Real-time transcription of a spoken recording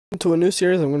To a new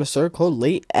series I'm going to start called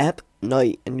Late App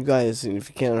Night. And you guys, if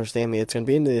you can't understand me, it's going to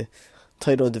be in the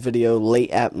title of the video, Late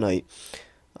App Night.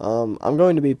 I'm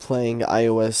going to be playing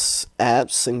iOS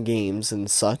apps and games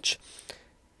and such,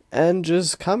 and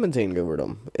just commentating over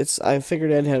them. I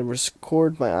figured I'd have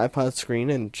record my iPod screen,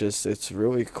 and it's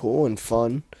really cool and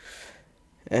fun,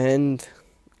 and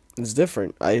it's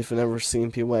different. I've never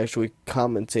seen people actually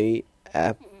commentate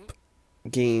app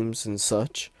games and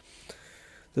such.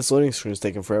 This loading screen is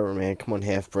taking forever, man. Come on,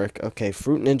 half brick. Okay,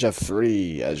 Fruit Ninja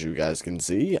 3. As you guys can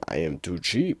see, I am too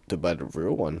cheap to buy the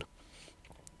real one.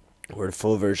 Or the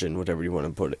full version, whatever you want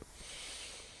to put it.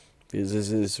 Because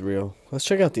this is real. Let's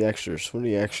check out the extras. What are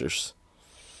the extras?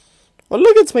 Oh,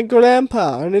 look, it's my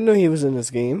grandpa. I didn't know he was in this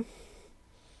game.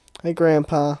 Hey,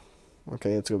 grandpa.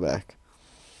 Okay, let's go back.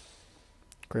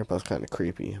 Grandpa's kind of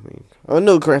creepy. Oh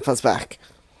no, grandpa's back.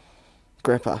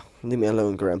 Grandpa, leave me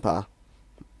alone, grandpa.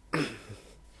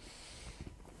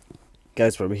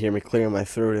 Guys probably hear me clearing my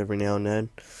throat every now and then,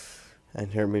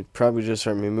 and probably just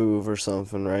heard me move or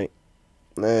something, right?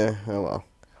 Oh well.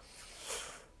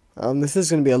 This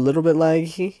is gonna be a little bit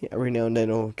laggy. Every now and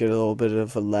then I'll get a little bit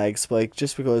of a lag spike,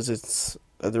 just because it's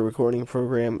the recording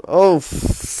program. Oh,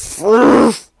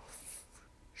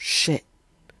 shit!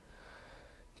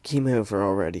 Game over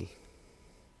already.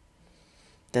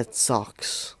 That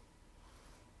sucks.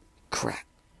 Crap.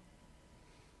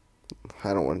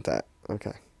 I don't want that.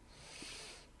 Okay.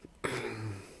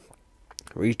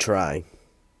 Retry.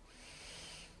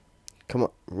 Come on,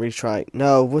 retry.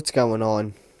 No, what's going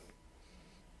on?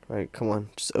 Right, come on.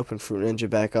 Just open Fruit Ninja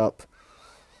back up.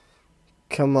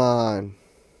 Come on.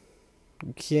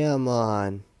 Come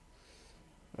on.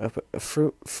 Open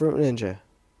Fruit Ninja.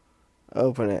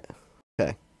 Open it.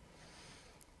 Okay.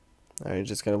 Alright,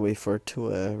 just gotta wait for it to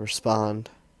respond.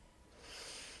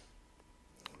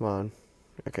 Come on.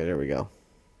 Okay, there we go.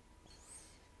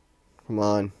 Come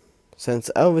on.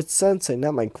 Oh, it's Sensei,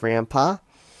 not my grandpa.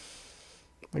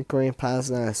 My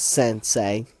grandpa's not a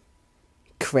sensei.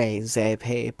 Crazy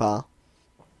people.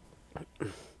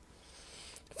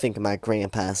 Think my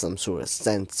grandpa's some sort of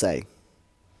sensei.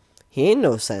 He ain't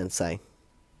no sensei.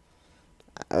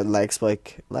 Lag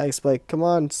spike. Lag spike. Come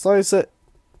on, slice it.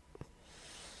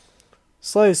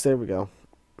 Slice, there we go.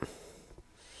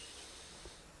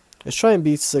 Let's try and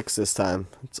beat 6 this time.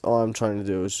 That's all I'm trying to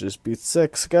do is just beat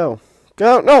 6. Go.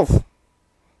 Go! No!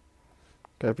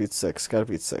 Gotta beat 6. Gotta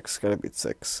beat 6. Gotta beat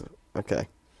 6. Okay.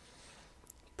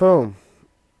 Boom.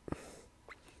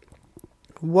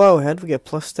 Whoa, how'd we get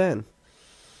plus 10?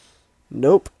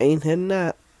 Nope, ain't hitting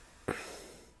that.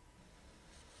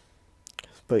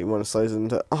 But you want to slice it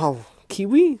into... Oh,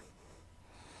 kiwi?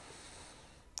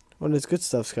 Oh, this good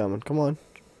stuff's coming. Come on.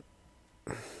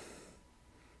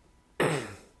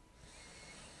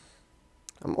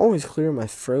 I'm always clearing my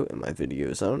throat in my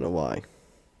videos. I don't know why.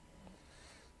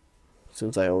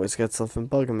 Seems I always got something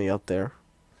bugging me up there.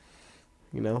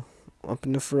 You know, up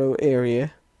in the throat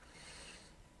area.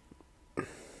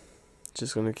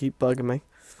 Just gonna keep bugging me.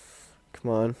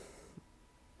 Come on.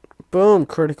 Boom,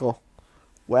 critical.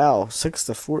 Wow,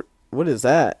 6-4. What is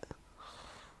that?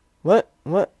 What?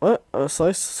 Oh,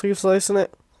 keep slicing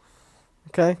it.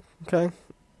 Okay.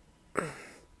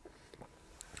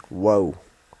 Whoa.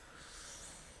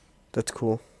 That's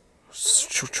cool.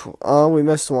 Oh, we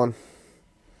missed one.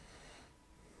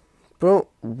 Bro,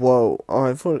 whoa. Oh,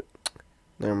 I thought...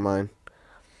 Never mind. I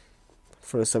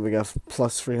thought I said we got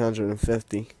plus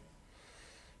 350.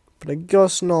 But I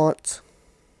guess not.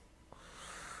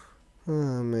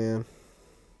 Oh, man.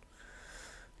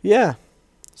 Yeah.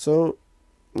 So,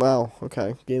 wow.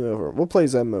 Okay, game over. We'll play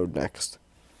Zen mode next.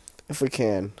 If we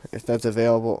can. If that's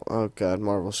available. Oh, God.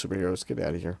 Marvel superheroes. Get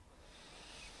out of here.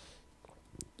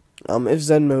 If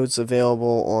Zen mode's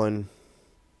available on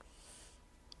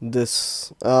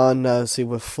this, no, see,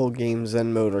 with full game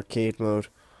Zen mode, arcade mode,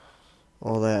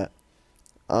 all that.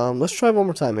 Let's try one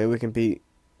more time. Maybe we can beat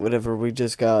whatever we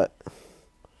just got.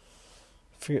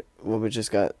 Forget what we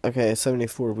just got. Okay,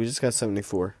 74. We just got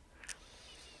 74.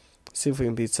 Let's see if we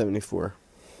can beat 74.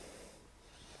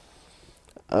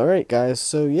 Alright, guys,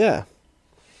 so yeah.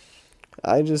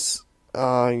 You guys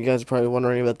are probably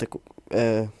wondering about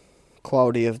the,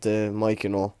 quality of the mic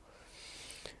and all.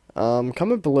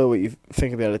 Comment below what you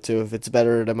think about it too, if it's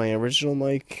better than my original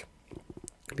mic,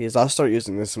 because I'll start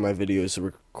using this in my videos to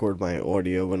record my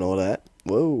audio and all that.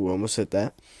 Whoa, almost hit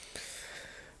that.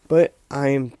 But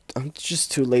I'm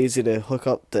just too lazy to hook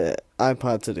up the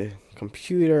iPod to the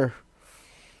computer,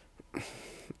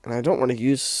 and I don't want to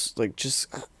use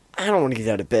I don't want to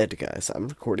get out of bed, guys. I'm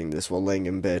recording this while laying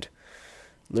in bed.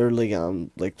 Literally, I'm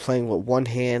playing with one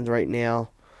hand right now,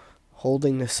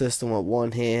 holding the system with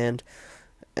one hand,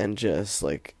 and just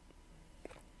like,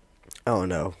 I don't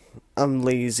know. I'm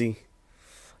lazy.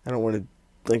 I don't want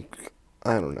to, like,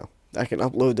 I don't know. I can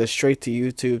upload this straight to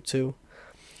YouTube too.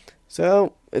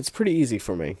 So, it's pretty easy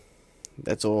for me.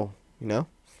 That's all, you know?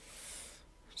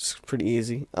 It's pretty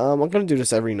easy. I'm gonna do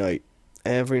this every night.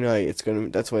 Every night.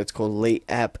 That's why it's called late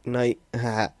app night.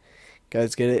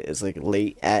 Guys get it? It's like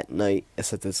late at night.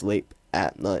 Except it's late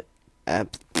at night.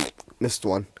 App. Missed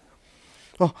one.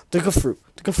 Oh, the good fruit.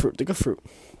 The good fruit. The good fruit.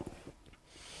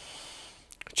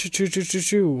 Choo choo choo choo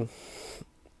choo.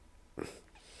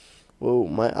 Whoa,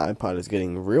 my iPod is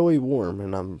getting really warm,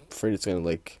 and I'm afraid it's gonna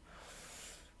like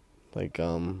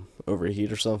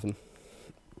overheat or something.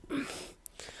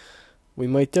 We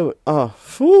might do it. Oh,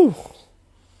 whew.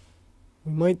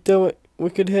 We might do it. We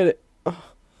could hit it.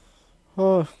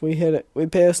 Oh, we hit it. We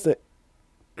passed it.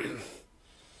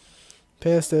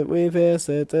 Passed it. We passed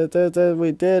it.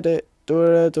 We did it.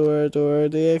 Dora, Dora, Dora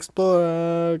the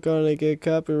Explorer. Gonna get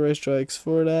copyright strikes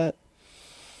for that.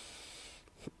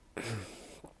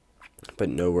 But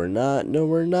no, we're not. No,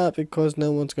 we're not, because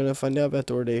no one's gonna find out about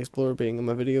Dora the Explorer being in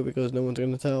my video, because no one's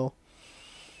gonna tell.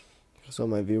 Because all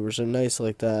my viewers are nice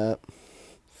like that.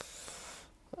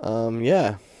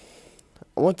 Yeah.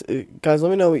 Guys, let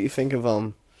me know what you think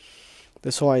of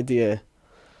this whole idea.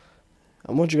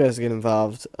 I want you guys to get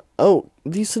involved. Oh,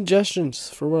 leave suggestions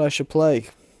for what I should play.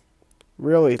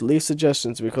 Really, leave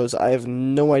suggestions, because I have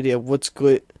no idea what's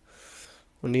good.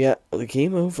 When the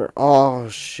game over. Oh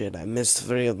shit! I missed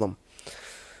 3 of them.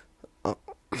 I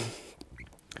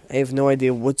have no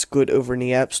idea what's good over in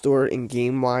the App Store in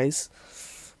game-wise,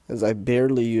 as I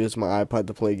barely use my iPod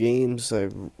to play games. I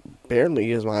barely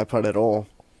use my iPod at all.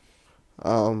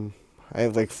 I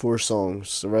have like 4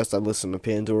 songs. The rest I listen to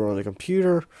Pandora on the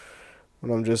computer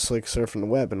when I'm just like surfing the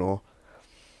web and all.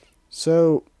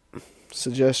 So,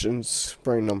 suggestions,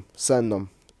 bring them, send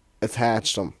them,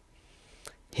 attach them,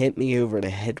 hit me over the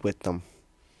head with them.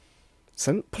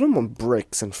 Put them on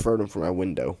bricks and throw them from my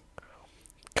window.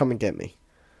 Come and get me.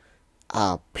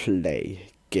 I'll play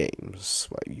games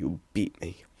while you beat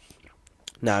me.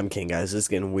 Nah, I'm kidding, guys. This is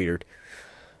getting weird.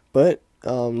 But,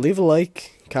 leave a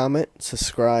like, comment,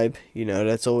 subscribe. You know,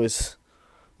 that's always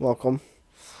welcome.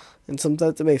 And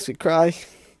sometimes it makes me cry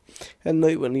at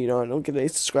night when, you know, I don't get any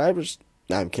subscribers.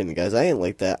 Nah, I'm kidding, guys. I ain't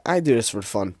like that. I do this for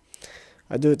fun.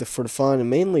 I do it for the fun and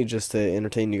mainly just to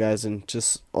entertain you guys and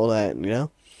just all that, you know?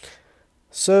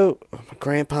 So, my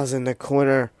grandpa's in the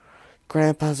corner.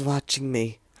 Grandpa's watching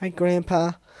me. Hi,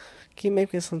 Grandpa. Can you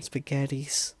make me some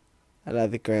spaghettis? I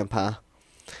love it, Grandpa.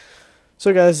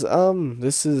 So, guys,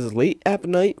 this is Late App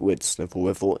Night with Sniffle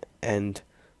Wiffle, and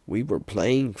we were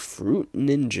playing Fruit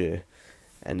Ninja.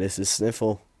 And this is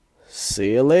Sniffle.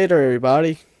 See you later,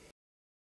 everybody.